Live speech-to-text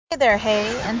Hey there,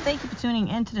 hey, and thank you for tuning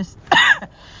into this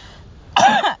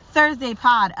Thursday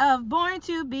pod of Born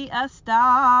to Be a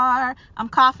Star. I'm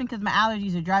coughing because my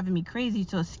allergies are driving me crazy,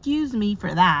 so excuse me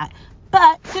for that.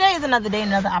 But today is another day,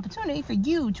 another opportunity for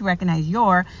you to recognize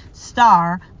your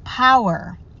star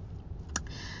power.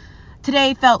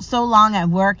 Today felt so long at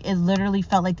work, it literally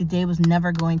felt like the day was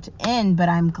never going to end, but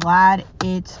I'm glad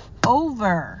it's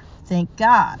over. Thank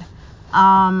God.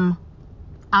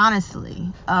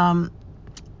 Honestly,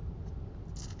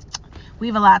 we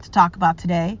have a lot to talk about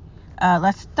today.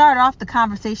 Let's start off the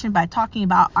conversation by talking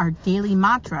about our daily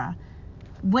mantra.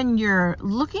 When you're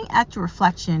looking at your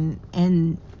reflection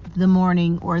in the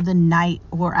morning or the night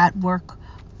or at work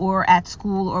or at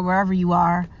school or wherever you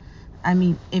are, I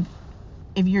mean, if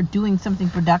you're doing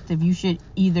something productive, you should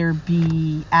either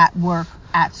be at work,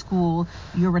 at school,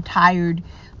 you're retired,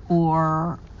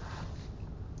 or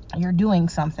you're doing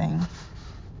something.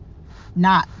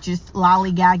 Not just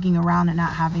lollygagging around and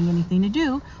not having anything to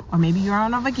do, or maybe you're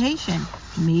on a vacation,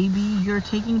 maybe you're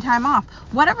taking time off,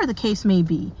 whatever the case may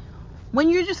be. When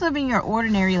you're just living your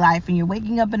ordinary life and you're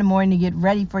waking up in the morning to get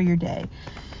ready for your day,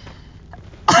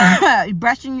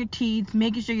 brushing your teeth,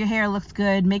 making sure your hair looks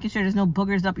good, making sure there's no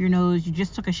boogers up your nose, you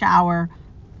just took a shower,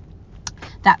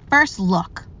 that first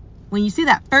look, when you see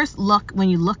that first look, when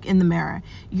you look in the mirror,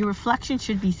 your reflection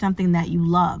should be something that you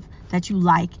love, that you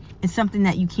like, and something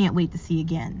that you can't wait to see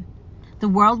again. The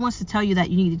world wants to tell you that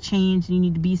you need to change, you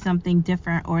need to be something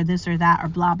different, or this or that, or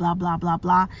blah, blah, blah, blah,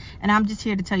 blah. And I'm just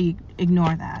here to tell you,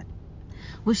 ignore that.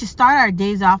 We should start our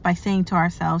days off by saying to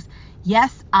ourselves,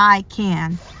 yes, I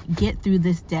can get through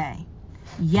this day.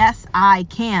 Yes, I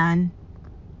can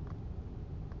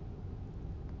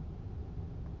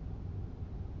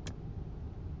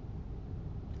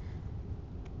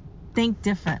think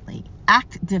differently,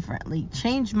 act differently,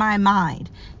 change my mind.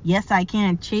 Yes, I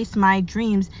can chase my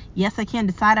dreams. Yes, I can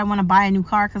decide I want to buy a new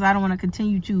car because I don't want to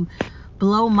continue to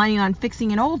blow money on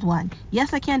fixing an old one.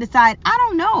 Yes, I can decide I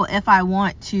don't know if I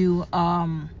want to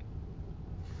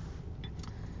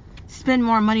spend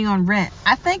more money on rent.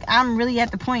 I think I'm really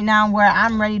at the point now where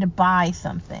I'm ready to buy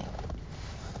something.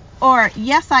 Or,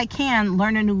 yes, I can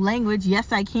learn a new language.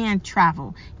 Yes, I can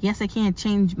travel. Yes, I can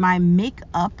change my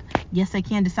makeup. Yes, I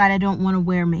can decide I don't want to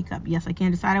wear makeup. Yes, I can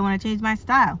decide I want to change my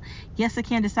style. Yes, I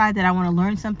can decide that I want to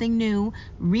learn something new,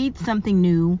 read something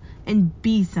new, and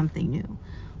be something new.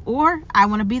 Or I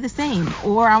want to be the same.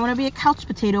 Or I want to be a couch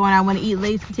potato and I want to eat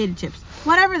Lay's potato chips.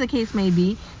 Whatever the case may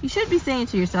be, you should be saying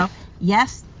to yourself,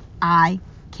 yes, I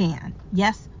can.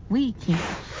 Yes, we can.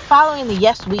 Following the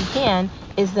yes, we can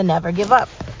is the never give up.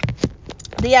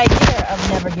 The idea of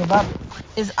never give up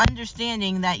is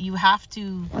understanding that you have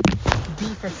to be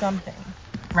for something,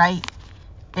 right?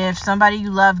 If somebody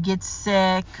you love gets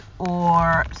sick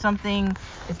or something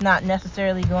is not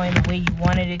necessarily going the way you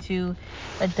wanted it to,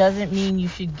 that doesn't mean you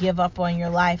should give up on your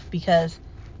life because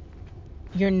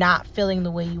you're not feeling the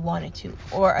way you want it to,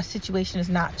 or a situation is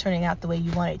not turning out the way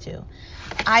you want it to.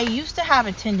 I used to have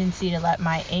a tendency to let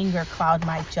my anger cloud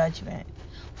my judgment,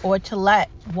 or to let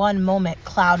one moment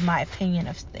cloud my opinion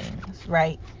of things,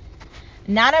 right?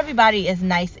 Not everybody is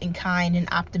nice and kind and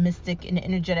optimistic and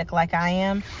energetic like I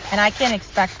am, and I can't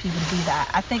expect people to be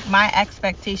that. I think my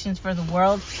expectations for the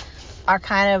world are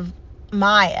kind of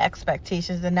my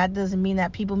expectations, and that doesn't mean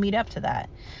that people meet up to that.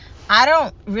 I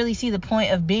don't really see the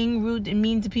point of being rude and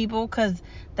mean to people because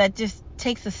that just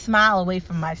takes a smile away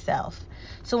from myself.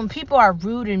 So when people are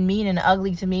rude and mean and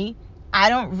ugly to me, I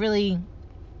don't really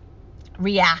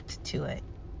react to it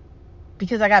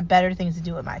because I got better things to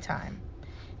do with my time.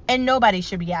 And nobody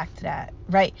should react to that,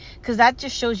 right? Because that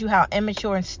just shows you how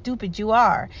immature and stupid you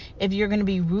are if you're going to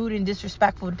be rude and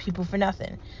disrespectful to people for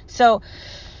nothing. So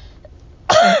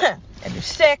if you're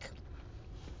sick,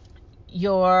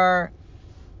 your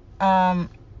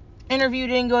interview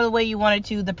didn't go the way you wanted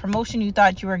to, the promotion you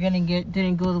thought you were going to get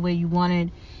didn't go the way you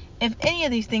wanted, if any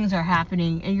of these things are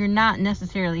happening and you're not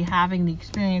necessarily having the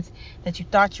experience that you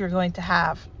thought you were going to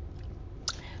have,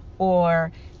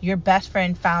 or your best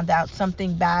friend found out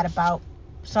something bad about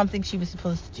something she was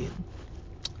supposed to do,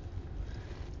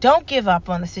 don't give up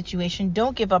on the situation.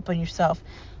 Don't give up on yourself.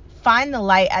 Find the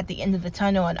light at the end of the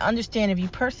tunnel and understand if you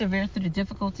persevere through the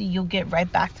difficulty, you'll get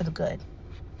right back to the good.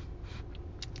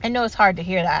 I know it's hard to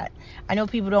hear that. I know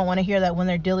people don't want to hear that when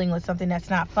they're dealing with something that's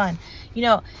not fun. You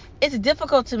know, it's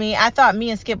difficult to me. I thought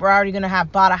me and Skip were already going to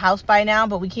have bought a house by now,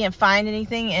 but we can't find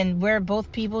anything. And we're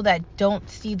both people that don't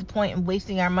see the point in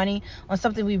wasting our money on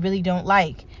something we really don't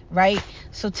like, right?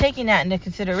 So taking that into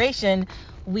consideration,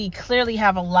 we clearly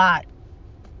have a lot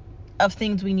of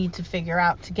things we need to figure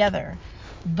out together.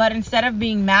 But instead of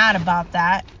being mad about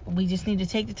that, we just need to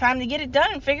take the time to get it done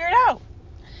and figure it out.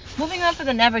 on for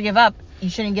the never give up. You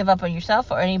shouldn't give up on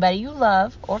yourself or anybody you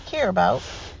love or care about.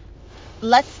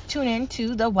 Let's tune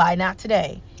into the why not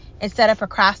today. Instead of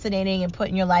procrastinating and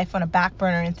putting your life on a back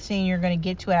burner and saying you're going to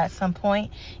get to it at some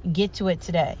point, get to it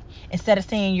today. Instead of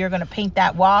saying you're going to paint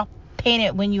that wall, paint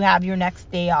it when you have your next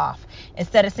day off.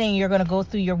 Instead of saying you're going to go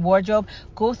through your wardrobe,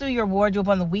 go through your wardrobe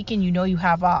on the weekend you know you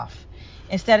have off.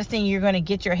 Instead of saying you're going to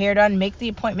get your hair done, make the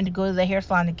appointment to go to the hair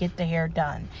salon to get the hair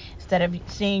done. Instead of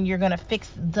saying you're going to fix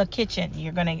the kitchen,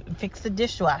 you're going to fix the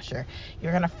dishwasher,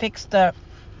 you're going to fix the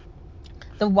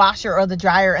washer or the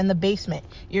dryer in the basement,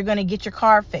 you're going to get your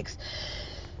car fixed.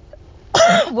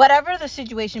 Whatever the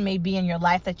situation may be in your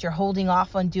life that you're holding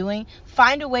off on doing,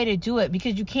 find a way to do it,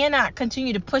 because you cannot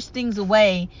continue to push things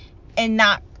away and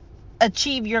not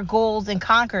achieve your goals and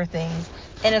conquer things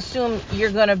and assume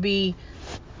you're going to be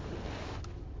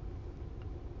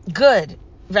good,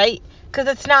 right? Because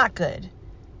it's not good.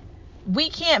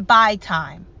 We can't buy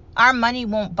time. Our money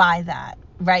won't buy that,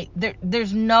 right?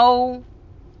 There's no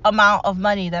amount of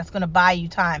money that's going to buy you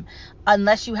time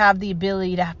unless you have the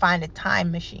ability to find a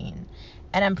time machine.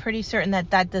 And I'm pretty certain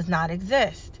that does not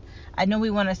exist. I know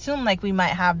we want to assume like we might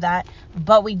have that,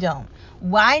 but we don't.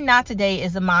 Why not today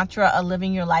is a mantra of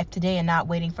living your life today and not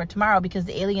waiting for tomorrow, because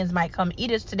the aliens might come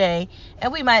eat us today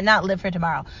and we might not live for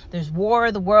tomorrow. There's War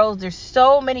of the Worlds. There's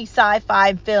so many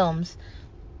sci-fi films.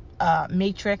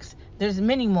 Matrix. There's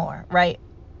many more, right?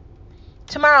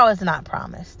 Tomorrow is not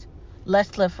promised.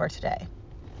 Let's live for today.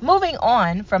 Moving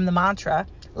on from the mantra,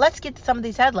 let's get to some of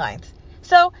these headlines.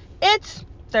 So it's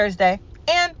Thursday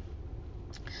and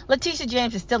Letitia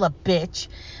James is still a bitch.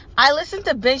 I listened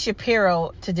to Ben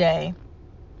Shapiro today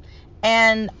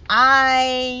and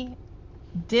I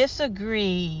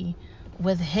disagree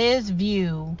with his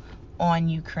view on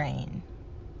Ukraine.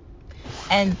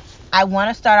 And I want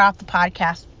to start off the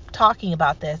podcast talking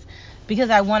about this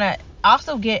because I want to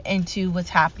also get into what's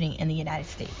happening in the United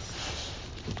States.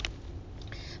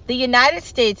 The United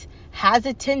States has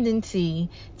a tendency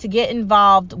to get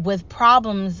involved with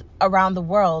problems around the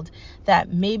world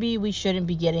that maybe we shouldn't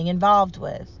be getting involved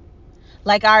with.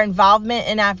 Like our involvement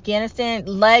in Afghanistan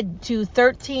led to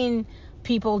 13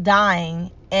 people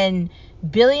dying and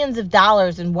billions of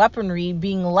dollars in weaponry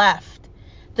being left.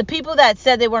 The people that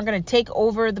said they weren't going to take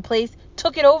over the place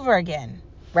took it over again,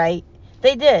 right?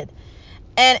 They did.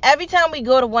 And every time we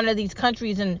go to one of these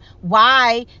countries, and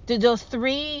why did those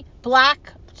 3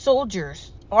 black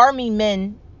soldiers, army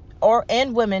men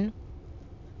and women,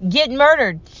 get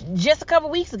murdered just a couple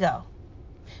weeks ago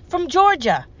from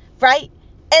Georgia, right?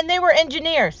 And they were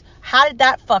engineers. How did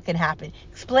that fucking happen?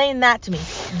 Explain that to me.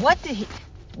 What did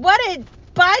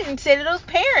Biden say to those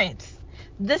parents?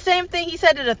 The same thing he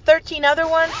said to the 13 other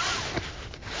ones.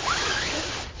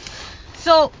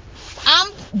 So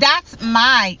that's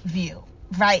my view,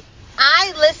 right?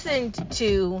 I listened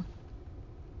to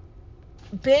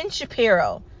Ben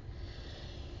Shapiro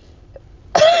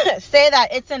say that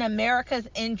it's in America's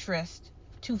interest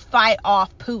to fight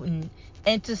off Putin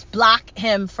and to block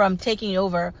him from taking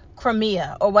over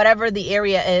Crimea or whatever the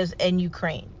area is in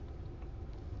Ukraine.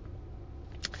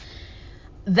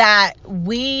 That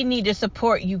we need to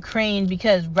support Ukraine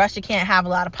because Russia can't have a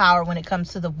lot of power when it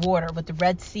comes to the water with the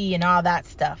Red Sea and all that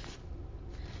stuff.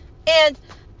 And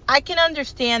I can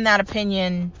understand that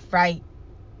opinion, right?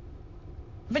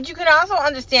 But you can also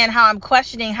understand how I'm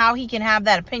questioning how he can have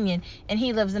that opinion and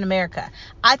he lives in America.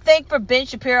 I think for Ben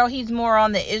Shapiro, he's more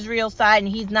on the Israel side and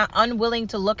he's not unwilling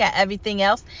to look at everything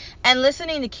else. And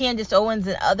listening to Candace Owens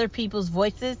and other people's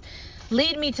voices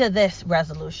lead me to this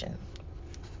resolution.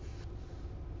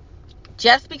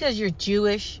 Just because you're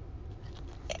Jewish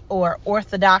or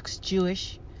Orthodox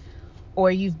Jewish,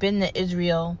 or you've been to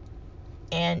Israel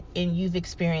and you've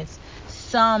experienced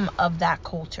some of that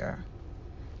culture,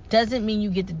 doesn't mean you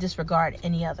get to disregard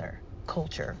any other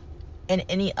culture in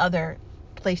any other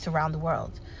place around the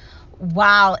world.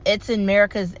 While it's in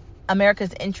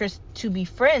America's interest to be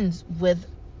friends with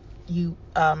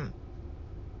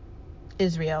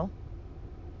Israel,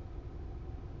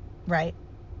 right?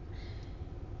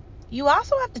 You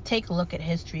also have to take a look at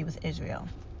history with Israel.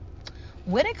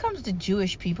 When it comes to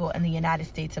Jewish people in the United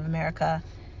States of America,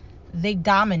 they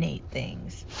dominate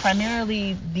things,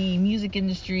 primarily the music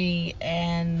industry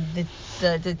and the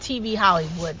TV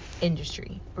Hollywood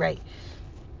industry, right?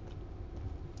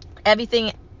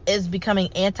 Everything is becoming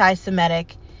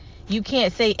anti-Semitic. You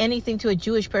can't say anything to a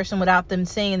Jewish person without them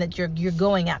saying that you're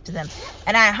going after them.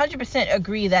 And I 100%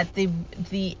 agree that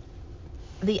the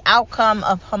outcome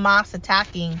of Hamas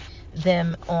attacking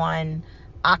them on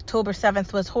October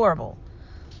 7th was horrible.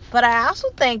 But I also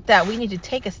think that we need to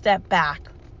take a step back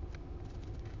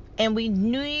And we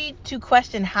need to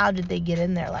question, how did they get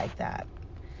in there like that?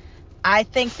 I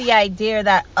think the idea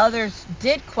that others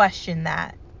did question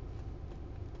that,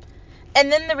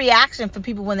 and then the reaction for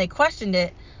people when they questioned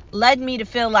it, led me to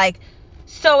feel like,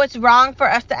 so it's wrong for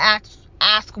us to ask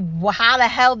how the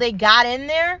hell they got in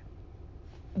there?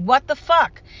 What the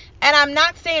fuck? And I'm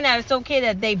not saying that it's okay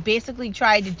that they basically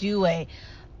tried to do a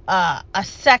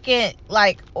second,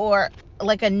 or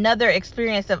another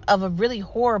experience of a really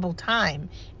horrible time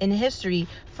in history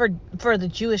for the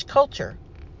Jewish culture.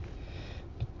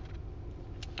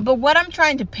 But what I'm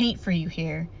trying to paint for you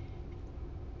here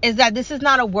is that this is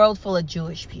not a world full of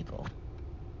Jewish people.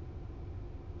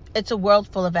 It's a world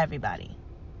full of everybody.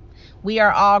 We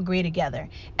are all great together.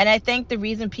 And I think the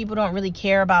reason people don't really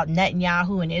care about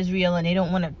Netanyahu and Israel, and they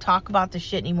don't want to talk about this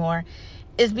shit anymore,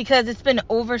 is because it's been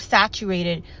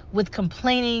oversaturated with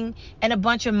complaining and a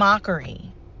bunch of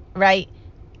mockery, right?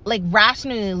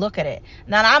 Rationally look at it.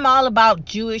 Now, I'm all about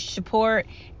Jewish support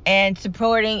and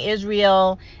supporting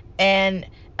Israel and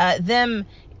them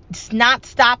not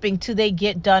stopping till they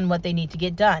get done what they need to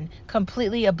get done,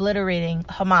 completely obliterating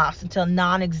Hamas until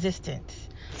non-existent.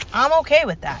 I'm okay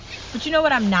with that. But you know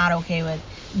what I'm not okay with?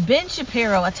 Ben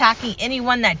Shapiro attacking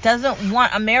anyone that doesn't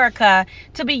want America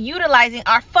to be utilizing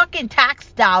our fucking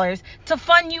tax dollars to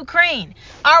fund Ukraine.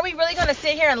 Are we really going to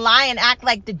sit here and lie and act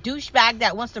like the douchebag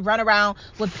that wants to run around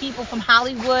with people from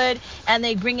Hollywood and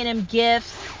they bringing him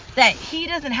gifts, that he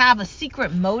doesn't have a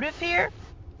secret motive here?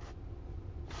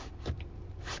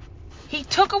 He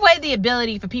took away the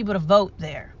ability for people to vote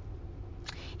there.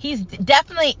 He's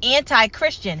definitely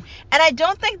anti-Christian. And I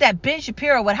don't think that Ben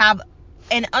Shapiro would have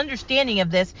an understanding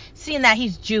of this, seeing that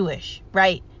he's Jewish,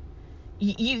 right?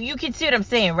 You can see what I'm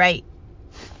saying, right?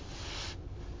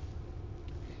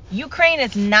 Ukraine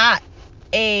is not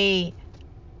a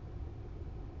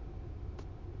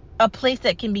place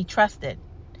that can be trusted.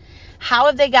 How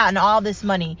have they gotten all this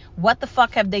money? What the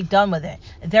fuck have they done with it?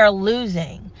 They're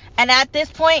losing. And at this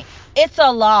point, it's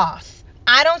a loss.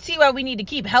 I don't see why we need to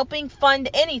keep helping fund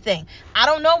anything. I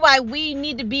don't know why we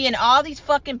need to be in all these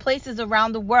fucking places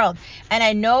around the world. And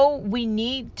I know we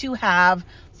need to have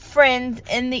friends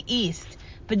in the East,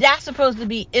 but that's supposed to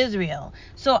be Israel.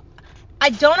 So I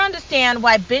don't understand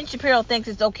why Ben Shapiro thinks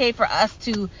it's okay for us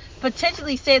to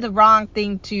potentially say the wrong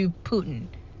thing to Putin.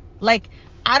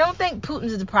 I don't think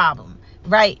Putin's the problem,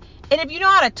 right? And if you know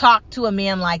how to talk to a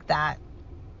man like that,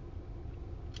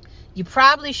 you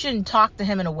probably shouldn't talk to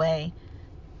him in a way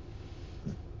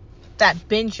that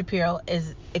Ben Shapiro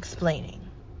is explaining.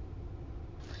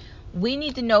 We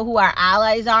need to know who our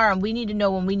allies are, and we need to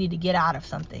know when we need to get out of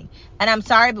something. And I'm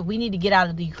sorry, but we need to get out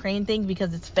of the Ukraine thing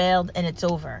because it's failed and it's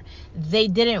over. They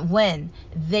didn't win.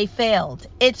 They failed.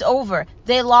 It's over.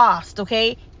 They lost,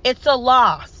 okay? It's a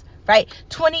loss. Right?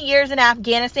 20 years in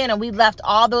Afghanistan and we left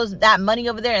all that money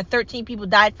over there and 13 people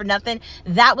died for nothing.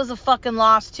 That was a fucking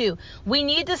loss too. We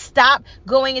need to stop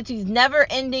going into these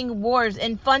never-ending wars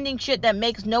and funding shit that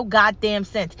makes no goddamn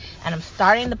sense. And I'm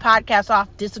starting the podcast off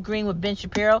disagreeing with Ben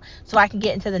Shapiro so I can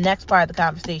get into the next part of the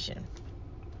conversation.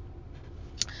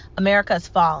 America is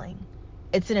falling.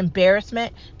 It's an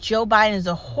embarrassment. Joe Biden is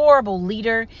a horrible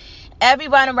leader.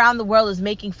 Everyone around the world is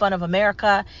making fun of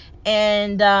America.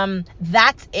 And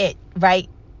that's it, right?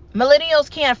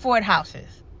 Millennials can't afford houses.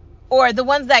 Or the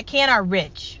ones that can are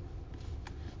rich.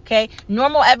 Okay?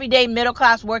 Normal, everyday,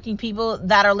 middle-class working people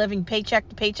that are living paycheck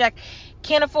to paycheck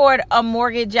can't afford a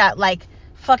mortgage at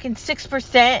fucking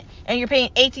 6%. And you're paying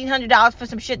 $1,800 for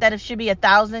some shit that should be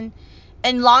 $1,000.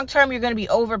 And long term, you're going to be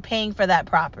overpaying for that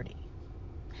property.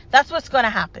 That's what's going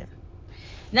to happen.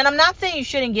 Now, I'm not saying you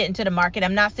shouldn't get into the market.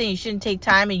 I'm not saying you shouldn't take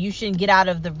time and you shouldn't get out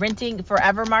of the renting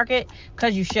forever market,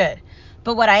 because you should.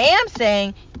 But what I am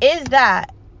saying is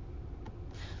that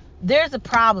there's a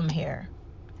problem here.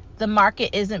 The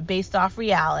market isn't based off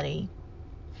reality.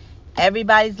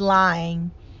 Everybody's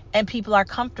lying and people are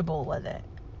comfortable with it.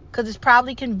 Because it's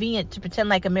probably convenient to pretend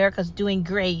like America's doing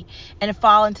great and to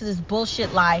fall into this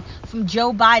bullshit lie from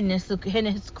Joe Biden and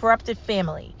his corrupted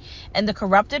family and the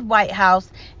corrupted White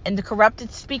House and the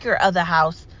corrupted Speaker of the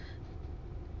House.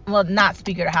 Well, not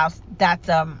Speaker of the House. That's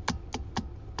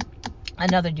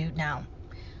another dude now.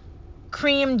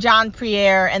 Kareem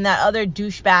Jean-Pierre and that other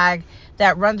douchebag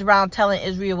that runs around telling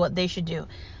Israel what they should do.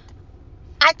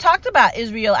 I talked about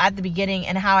Israel at the beginning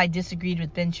and how I disagreed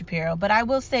with Ben Shapiro, but I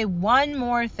will say one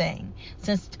more thing,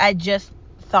 since I just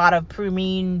thought of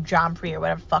Kareem Jean-Pierre,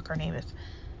 whatever the fuck her name is.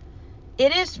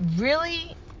 It is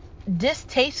really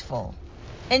distasteful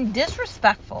and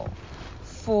disrespectful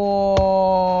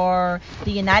for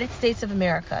the United States of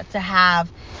America to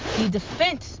have the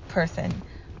defense person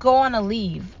go on a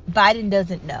leave Biden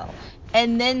doesn't know.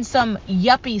 and then some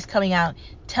yuppies coming out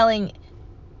telling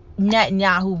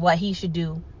Netanyahu what he should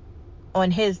do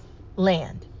on his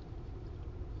land.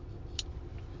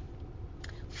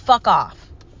 Fuck off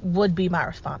would be my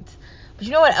response. But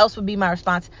you know what else would be my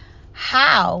response?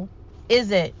 How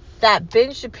is it that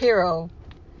Ben Shapiro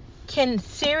can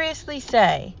seriously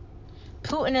say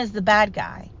Putin is the bad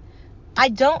guy? I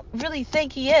don't really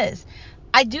think he is.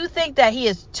 I do think that he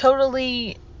is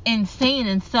totally insane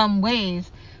in some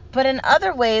ways, but in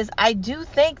other ways, I do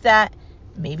think that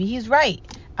maybe he's right.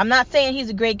 I'm not saying he's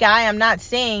a great guy. I'm not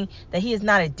saying that he is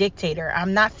not a dictator.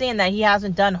 I'm not saying that he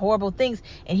hasn't done horrible things,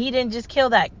 and he didn't just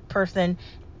kill that person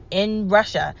in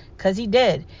Russia, because he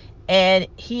did. And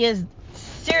he is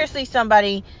seriously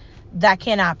somebody that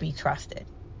cannot be trusted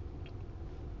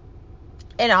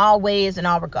in all ways, in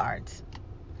all regards.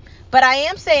 But I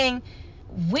am saying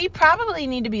we probably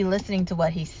need to be listening to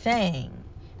what he's saying,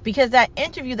 because that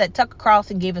interview that Tucker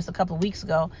Carlson gave us a couple of weeks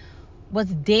ago was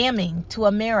damning to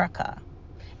America.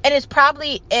 And it's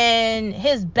probably in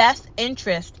his best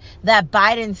interest that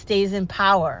Biden stays in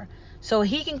power so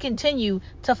he can continue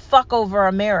to fuck over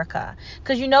America.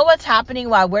 Because you know what's happening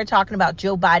while we're talking about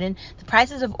Joe Biden? The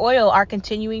prices of oil are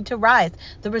continuing to rise.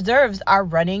 The reserves are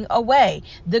running away.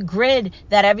 The grid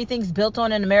that everything's built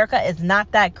on in America is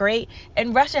not that great.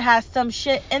 And Russia has some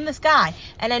shit in the sky.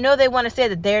 And I know they want to say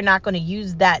that they're not going to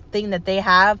use that thing that they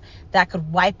have that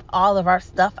could wipe all of our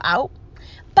stuff out.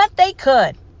 But they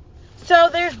could. So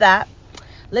there's that.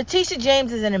 Letitia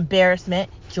James is an embarrassment.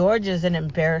 George is an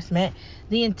embarrassment.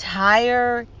 The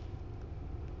entire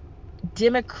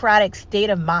Democratic state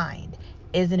of mind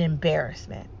is an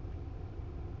embarrassment.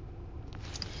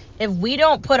 If we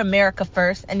don't put America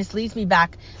first, and this leads me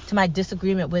back to my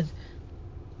disagreement with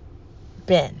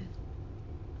Ben.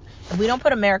 If we don't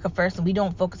put America first and we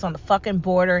don't focus on the fucking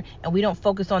border and we don't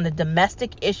focus on the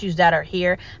domestic issues that are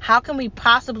here, how can we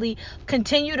possibly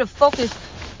continue to focus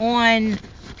on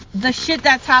the shit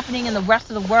that's happening in the rest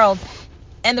of the world,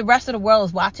 and the rest of the world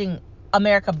is watching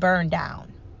America burn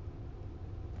down?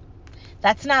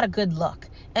 That's not a good look.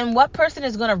 And what person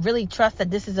is going to really trust that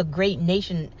this is a great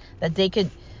nation that they could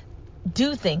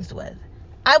do things with?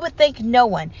 I would think no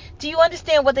one. Do you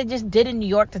understand what they just did in New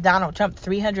York to Donald Trump?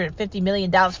 $350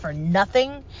 million for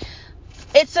nothing?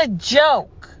 It's a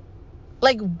joke.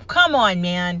 Like, come on,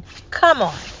 man. Come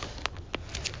on.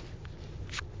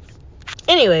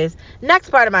 Anyways, next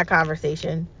part of my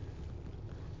conversation.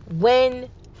 When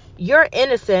you're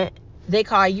innocent, they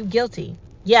call you guilty.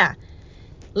 Yeah.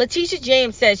 Letitia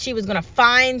James said she was going to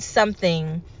find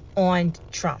something on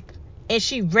Trump. And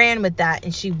she ran with that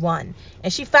and she won.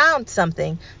 And she found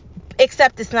something,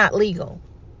 except it's not legal.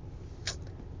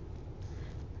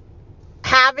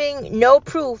 Having no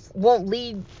proof won't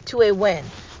lead to a win.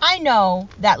 I know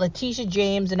that Letitia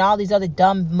James and all these other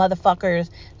dumb motherfuckers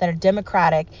that are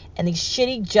Democratic and these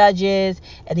shitty judges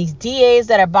and these DAs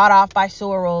that are bought off by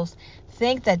Soros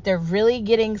think that they're really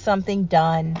getting something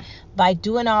done by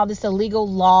doing all this illegal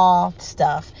law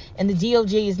stuff, and the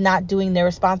DOJ is not doing their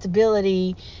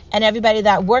responsibility, and everybody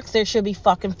that works there should be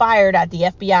fucking fired at the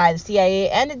FBI, the CIA,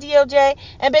 and the DOJ,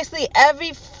 and basically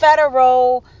every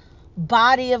federal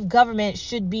body of government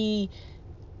should be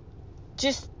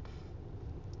just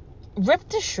ripped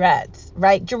to shreds,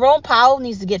 right? Jerome Powell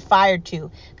needs to get fired too,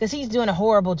 because he's doing a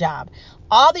horrible job.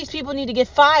 All these people need to get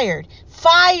fired.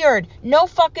 Fired. No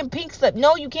fucking pink slip.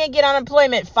 No, you can't get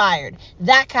unemployment. Fired.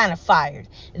 That kind of fired.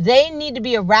 They need to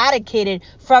be eradicated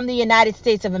from the United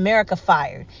States of America.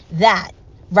 Fired. That,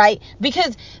 right?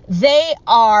 Because they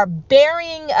are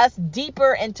burying us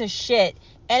deeper into shit,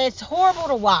 and it's horrible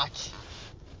to watch.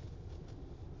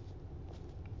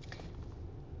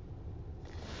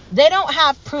 They don't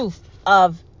have proof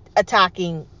of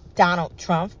attacking Donald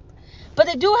Trump, but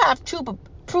they do have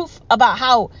proof about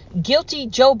how guilty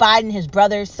Joe Biden, his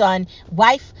brother, son,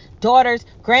 wife, daughters,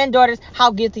 granddaughters,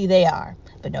 how guilty they are.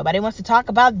 But nobody wants to talk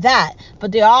about that.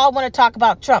 But they all want to talk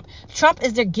about Trump. Trump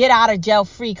is their get out of jail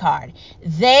free card.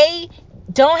 They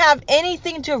don't have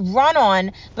anything to run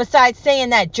on besides saying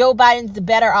that Joe Biden's the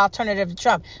better alternative to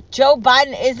Trump. Joe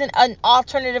Biden isn't an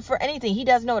alternative for anything. He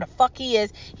doesn't know what the fuck he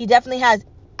is. He definitely has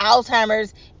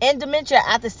Alzheimer's and dementia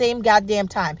at the same goddamn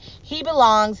time. He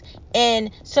belongs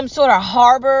in some sort of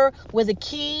harbor with a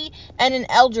key and an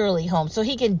elderly home so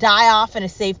he can die off in a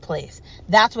safe place.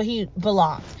 That's where he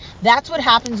belongs. That's what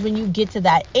happens when you get to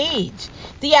that age.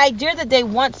 The idea that they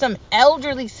want some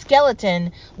elderly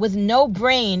skeleton with no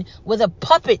brain, with a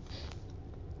puppet,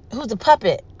 who's a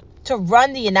puppet, to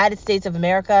run the United States of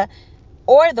America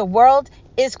or the world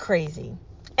is crazy.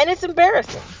 And it's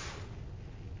embarrassing.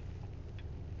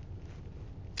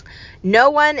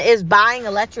 No one is buying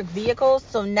electric vehicles,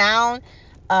 so now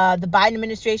the Biden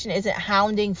administration isn't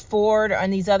hounding Ford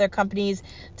and these other companies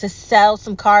to sell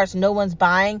some cars no one's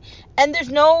buying. And there's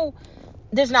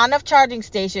not enough charging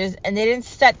stations, and they didn't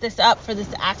set this up for this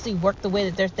to actually work the way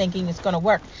that they're thinking it's going to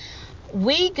work.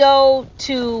 We go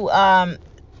to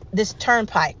this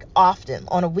turnpike often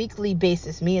on a weekly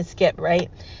basis, me and Skip, right?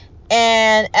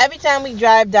 And every time we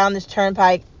drive down this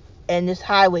turnpike and this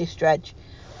highway stretch,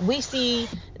 we see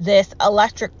this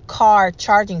electric car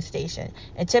charging station.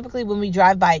 And typically when we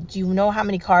drive by, do you know how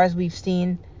many cars we've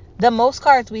seen? The most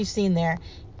cars we've seen there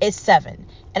is 7.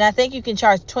 And I think you can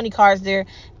charge 20 cars there.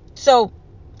 So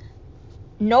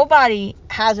nobody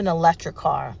has an electric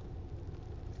car.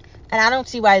 And I don't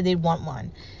see why they'd want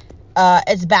one.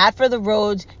 It's bad for the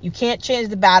roads. You can't change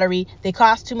the battery. They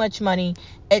cost too much money.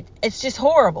 It's just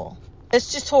horrible.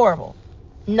 It's just horrible.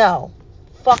 No.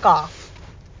 Fuck off.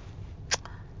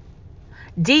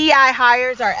 DEI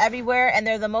hires are everywhere, and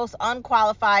they're the most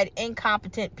unqualified,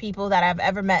 incompetent people that I've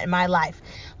ever met in my life.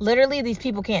 Literally, these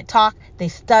people can't talk. They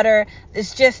stutter. It's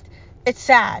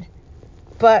sad.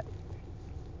 But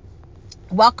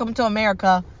welcome to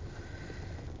America.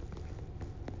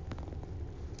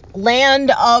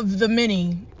 Land of the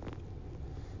many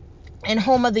and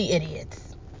home of the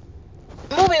idiots.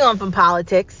 Moving on from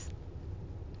politics,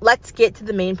 let's get to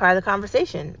the main part of the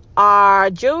conversation. Are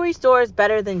jewelry stores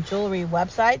better than jewelry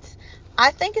websites?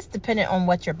 I think it's dependent on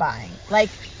what you're buying. Like,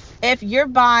 if you're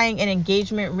buying an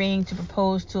engagement ring to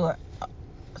propose to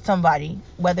somebody,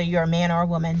 whether you're a man or a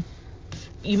woman,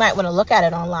 you might want to look at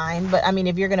it online. But, I mean,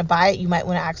 if you're going to buy it, you might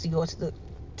want to actually go to the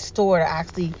store to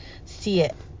actually see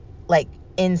it, like,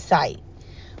 in sight.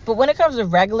 But when it comes to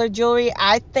regular jewelry,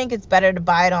 I think it's better to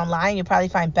buy it online. You'll probably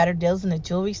find better deals in the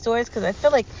jewelry stores, because I feel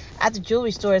like at the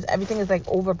jewelry stores, everything is like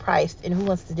overpriced, and who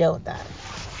wants to deal with that?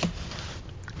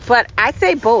 But I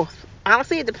say both.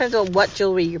 Honestly, it depends on what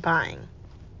jewelry you're buying.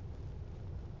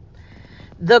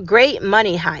 The great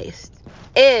money heist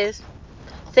is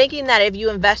thinking that if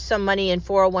you invest some money in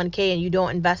 401k and you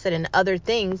don't invest it in other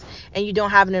things and you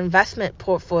don't have an investment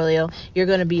portfolio, you're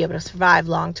going to be able to survive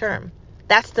long term.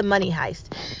 That's the money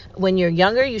heist. When you're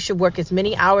younger, you should work as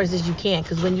many hours as you can,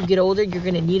 because when you get older, you're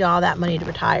going to need all that money to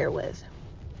retire with.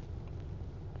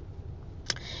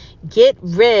 Get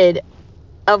rid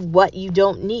of what you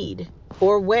don't need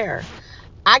or wear.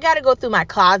 I got to go through my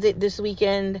closet this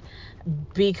weekend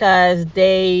because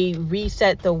they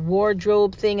reset the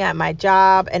wardrobe thing at my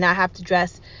job, and I have to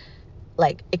dress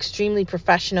like extremely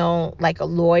professional, like a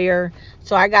lawyer.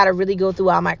 So I got to really go through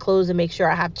all my clothes and make sure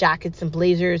I have jackets and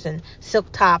blazers and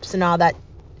silk tops and all that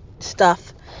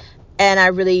stuff. And I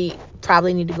really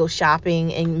probably need to go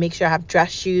shopping and make sure I have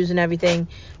dress shoes and everything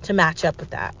to match up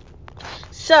with that.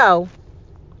 So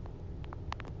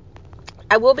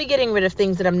I will be getting rid of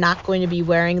things that I'm not going to be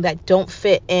wearing that don't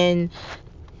fit in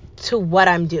to what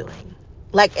I'm doing.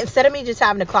 Like, instead of me just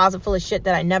having a closet full of shit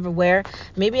that I never wear,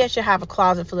 maybe I should have a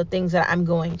closet full of things that I'm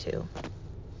going to.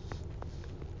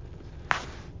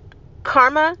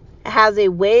 Karma has a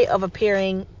way of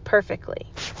appearing perfectly.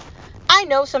 I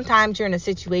know sometimes you're in a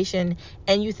situation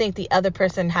and you think the other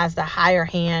person has the higher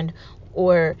hand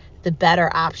or the better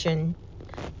option,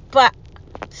 but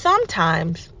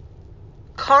sometimes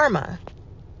karma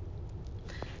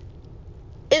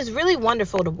is really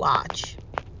wonderful to watch.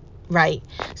 Right?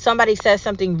 Somebody says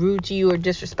something rude to you or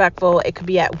disrespectful. It could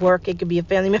be at work. It could be a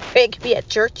family member. It could be at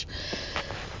church.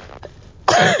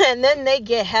 And then they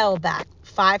get held back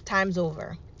 5 times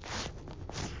over.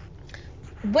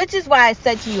 Which is why I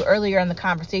said to you earlier in the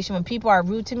conversation, when people are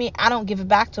rude to me, I don't give it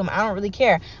back to them. I don't really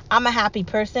care. I'm a happy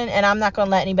person, and I'm not going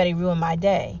to let anybody ruin my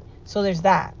day. So there's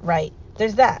that, right?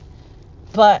 There's that.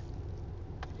 But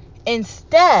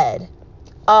instead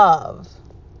of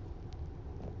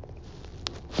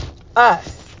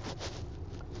us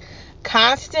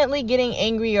constantly getting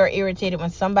angry or irritated when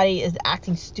somebody is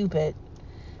acting stupid,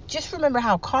 just remember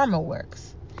how karma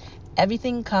works.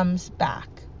 Everything comes back.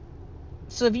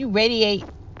 So if you radiate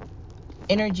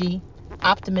energy,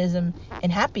 optimism, and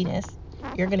happiness,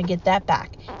 you're going to get that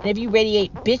back. And if you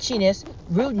radiate bitchiness,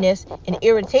 rudeness, and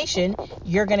irritation,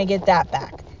 you're going to get that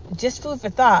back. Just food for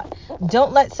thought.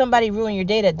 Don't let somebody ruin your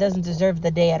day that doesn't deserve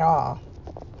the day at all.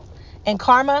 And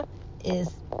karma is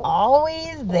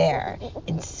always there,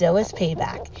 and so is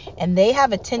payback. And they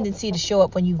have a tendency to show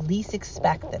up when you least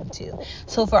expect them to.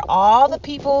 So for all the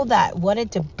people that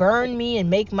wanted to burn me and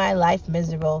make my life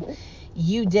miserable,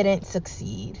 you didn't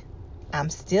succeed. I'm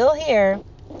still here,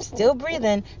 still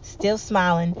breathing, still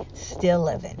smiling, still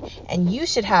living. And you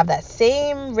should have that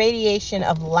same radiation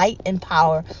of light and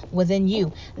power within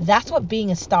you. That's what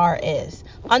being a star is.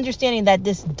 Understanding that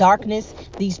this darkness,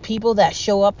 these people that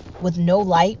show up with no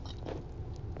light,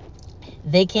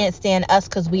 they can't stand us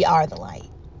because we are the light.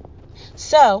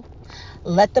 So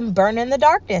let them burn in the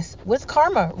darkness with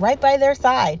karma right by their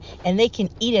side, and they can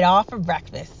eat it all for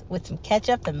breakfast with some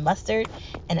ketchup and mustard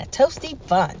and a toasty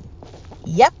bun.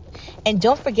 Yep, and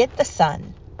don't forget the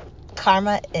sun.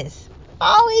 Karma is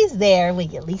always there when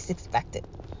you least expect it.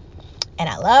 And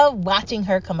I love watching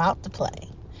her come out to play.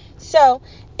 So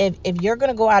if you're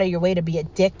going to go out of your way to be a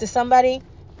dick to somebody,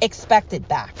 expect it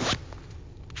back.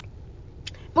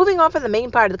 Moving on from the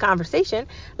main part of the conversation,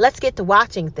 let's get to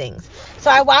watching things. So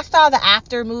I watched all the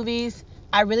After movies.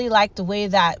 I really liked the way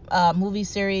that movie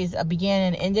series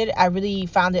began and ended. I really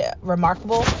found it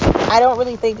remarkable. I don't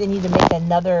really think they need to make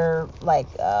another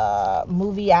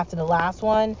movie after the last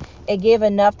one. It gave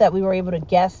enough that we were able to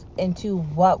guess into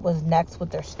what was next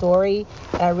with their story,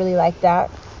 and I really like that.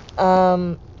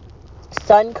 Suncoast,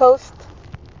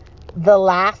 The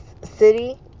Last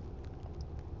City,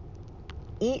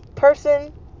 Eat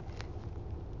Person.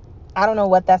 I don't know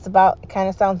what that's about. It kind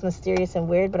of sounds mysterious and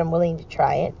weird, but I'm willing to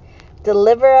try it.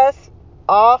 Deliver Us,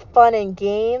 All Fun and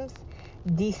Games,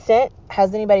 Descent.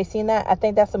 Has anybody seen that? I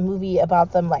think that's a movie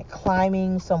about them like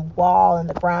climbing some wall in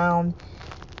the ground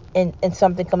and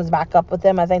something comes back up with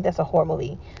them. I think that's a horror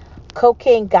movie.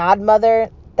 Cocaine Godmother.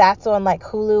 That's on like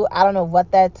Hulu. I don't know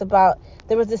what that's about.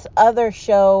 There was this other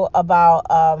show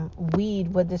about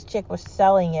weed where this chick was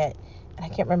selling it. And I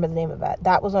can't remember the name of it.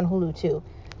 That was on Hulu too.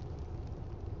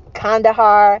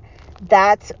 Kandahar,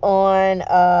 that's on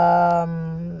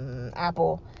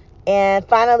Apple. And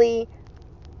finally,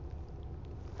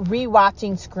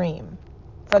 rewatching Scream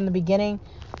from the beginning.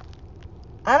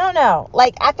 I don't know.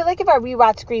 Like, I feel like if I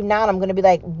rewatch Scream now, I'm going to be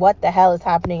like, what the hell is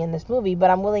happening in this movie? But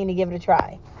I'm willing to give it a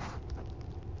try.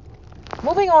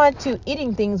 Moving on to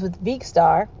eating things with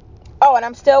Veekstar. Oh, and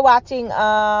I'm still watching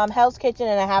Hell's Kitchen,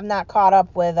 and I have not caught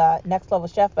up with Next Level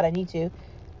Chef, but I need to.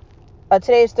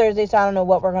 Today is Thursday, so I don't know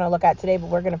what we're going to look at today, but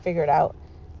we're going to figure it out.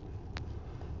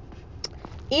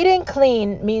 Eating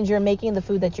clean means you're making the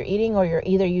food that you're eating, or you're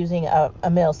either using a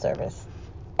meal service.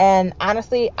 And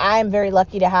honestly, I'm very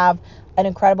lucky to have an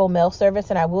incredible meal service,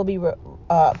 and I will be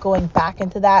going back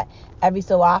into that every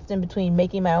so often between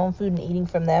making my own food and eating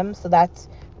from them. So that's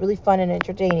really fun and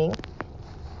entertaining.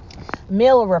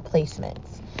 Meal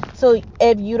replacements. So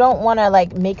if you don't want to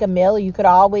like make a meal, you could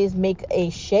always make a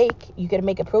shake. You could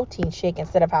make a protein shake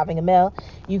instead of having a meal.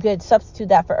 You could substitute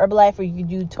that for Herbalife, or you could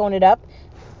do Tone It Up.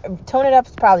 Tone It Up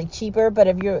is probably cheaper, but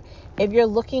if you're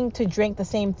looking to drink the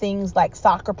same things like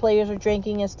soccer players are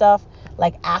drinking and stuff,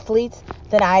 like athletes,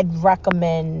 then I'd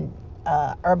recommend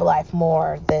Herbalife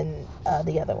more than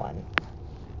the other one.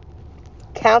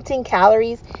 Counting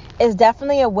calories is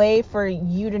definitely a way for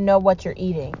you to know what you're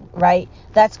eating, right?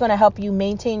 That's going to help you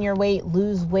maintain your weight,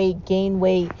 lose weight, gain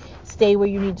weight, stay where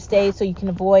you need to stay, so you can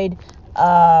avoid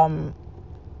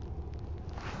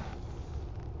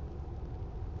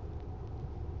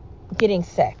getting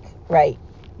sick, right?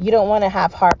 You don't want to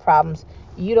have heart problems.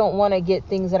 You don't want to get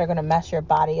things that are going to mess your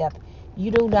body up.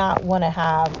 You do not want to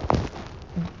have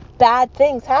bad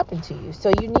things happen to you.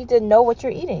 So you need to know what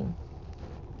you're eating.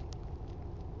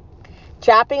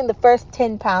 Dropping the first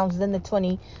 10 pounds, then the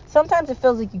 20. Sometimes it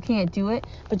feels like you can't do it,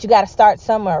 but you got to start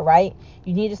somewhere, right?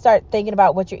 You need to start thinking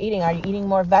about what you're eating. Are you eating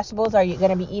more vegetables? Are you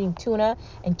going to be eating tuna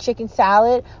and chicken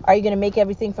salad? Are you going to make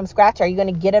everything from scratch? Are you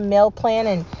going to get a meal plan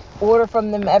and order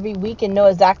from them every week and know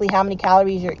exactly how many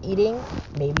calories you're eating?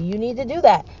 Maybe you need to do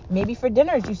that. Maybe for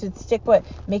dinners, you should stick with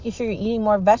making sure you're eating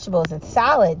more vegetables and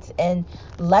salads and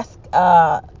less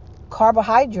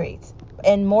carbohydrates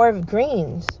and more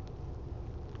greens.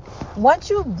 Once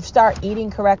you start eating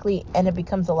correctly and it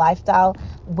becomes a lifestyle,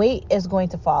 weight is going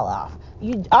to fall off.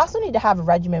 You also need to have a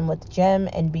regimen with the gym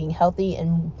and being healthy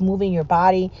and moving your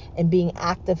body and being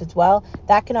active as well.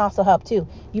 That can also help too.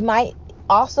 You might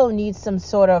also need some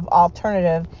sort of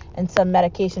alternative and some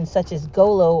medication such as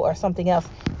Golo or something else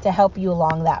to help you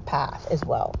along that path as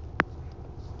well.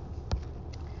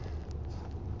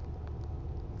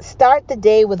 Start the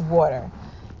day with water.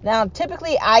 Now,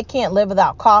 typically, I can't live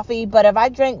without coffee, but if I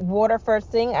drink water first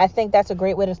thing, I think that's a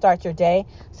great way to start your day.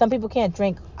 Some people can't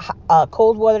drink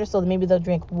cold water, so maybe they'll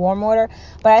drink warm water.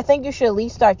 But I think you should at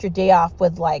least start your day off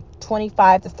with like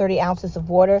 25 to 30 ounces of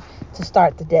water to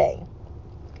start the day.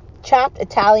 Chopped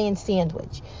Italian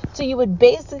sandwich. So you would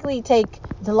basically take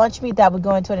the lunch meat that would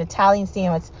go into an Italian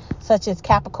sandwich, such as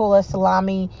capicola,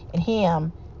 salami, and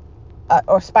ham,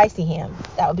 or spicy ham.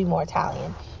 That would be more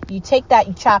Italian. You take that,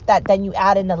 you chop that, then you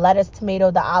add in the lettuce,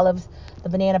 tomato, the olives, the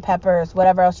banana peppers,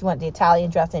 whatever else you want, the Italian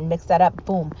dressing, mix that up,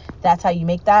 boom. That's how you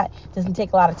make that. Doesn't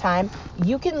take a lot of time.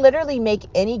 You can literally make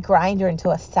any grinder into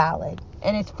a salad.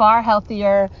 And it's far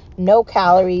healthier, no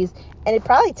calories, and it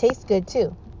probably tastes good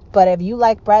too. But if you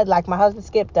like bread like my husband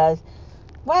Skip does,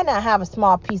 why not have a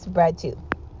small piece of bread too?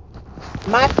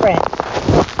 My friend,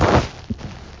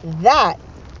 that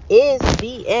is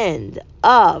the end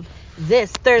of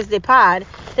this Thursday pod.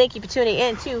 Thank you for tuning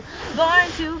in to Born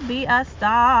to Be a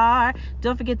Star.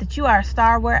 Don't forget that you are a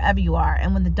star wherever you are.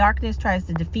 And when the darkness tries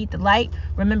to defeat the light,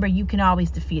 remember you can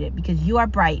always defeat it, because you are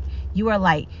bright, you are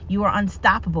light, you are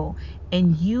unstoppable,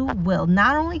 and you will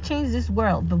not only change this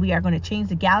world, but we are going to change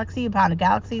the galaxy upon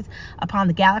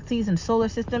the galaxies in the solar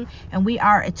system. And we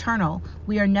are eternal.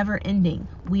 We are never ending.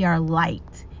 We are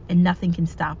light, and nothing can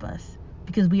stop us,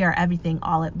 because we are everything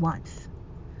all at once.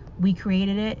 We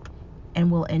created it,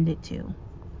 and we'll end it too.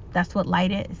 That's what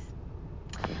light is.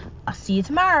 I'll see you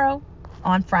tomorrow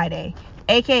on Friday,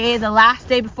 aka the last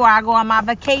day before I go on my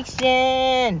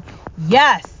vacation.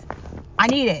 Yes, I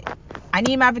need it. I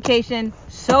need my vacation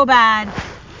so bad.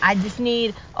 I just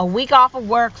need a week off of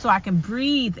work so I can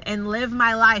breathe and live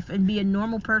my life and be a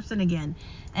normal person again,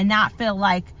 and not feel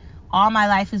like all my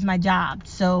life is my job.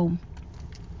 So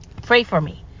pray for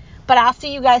me. But I'll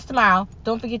see you guys tomorrow.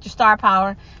 Don't forget your star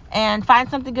power, and find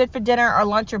something good for dinner or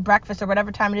lunch or breakfast or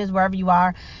whatever time it is wherever you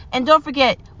are. And don't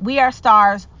forget, we are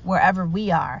stars wherever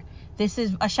we are. This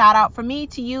is a shout out from me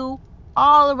to you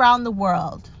all around the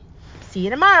world. See you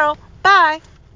tomorrow. Bye.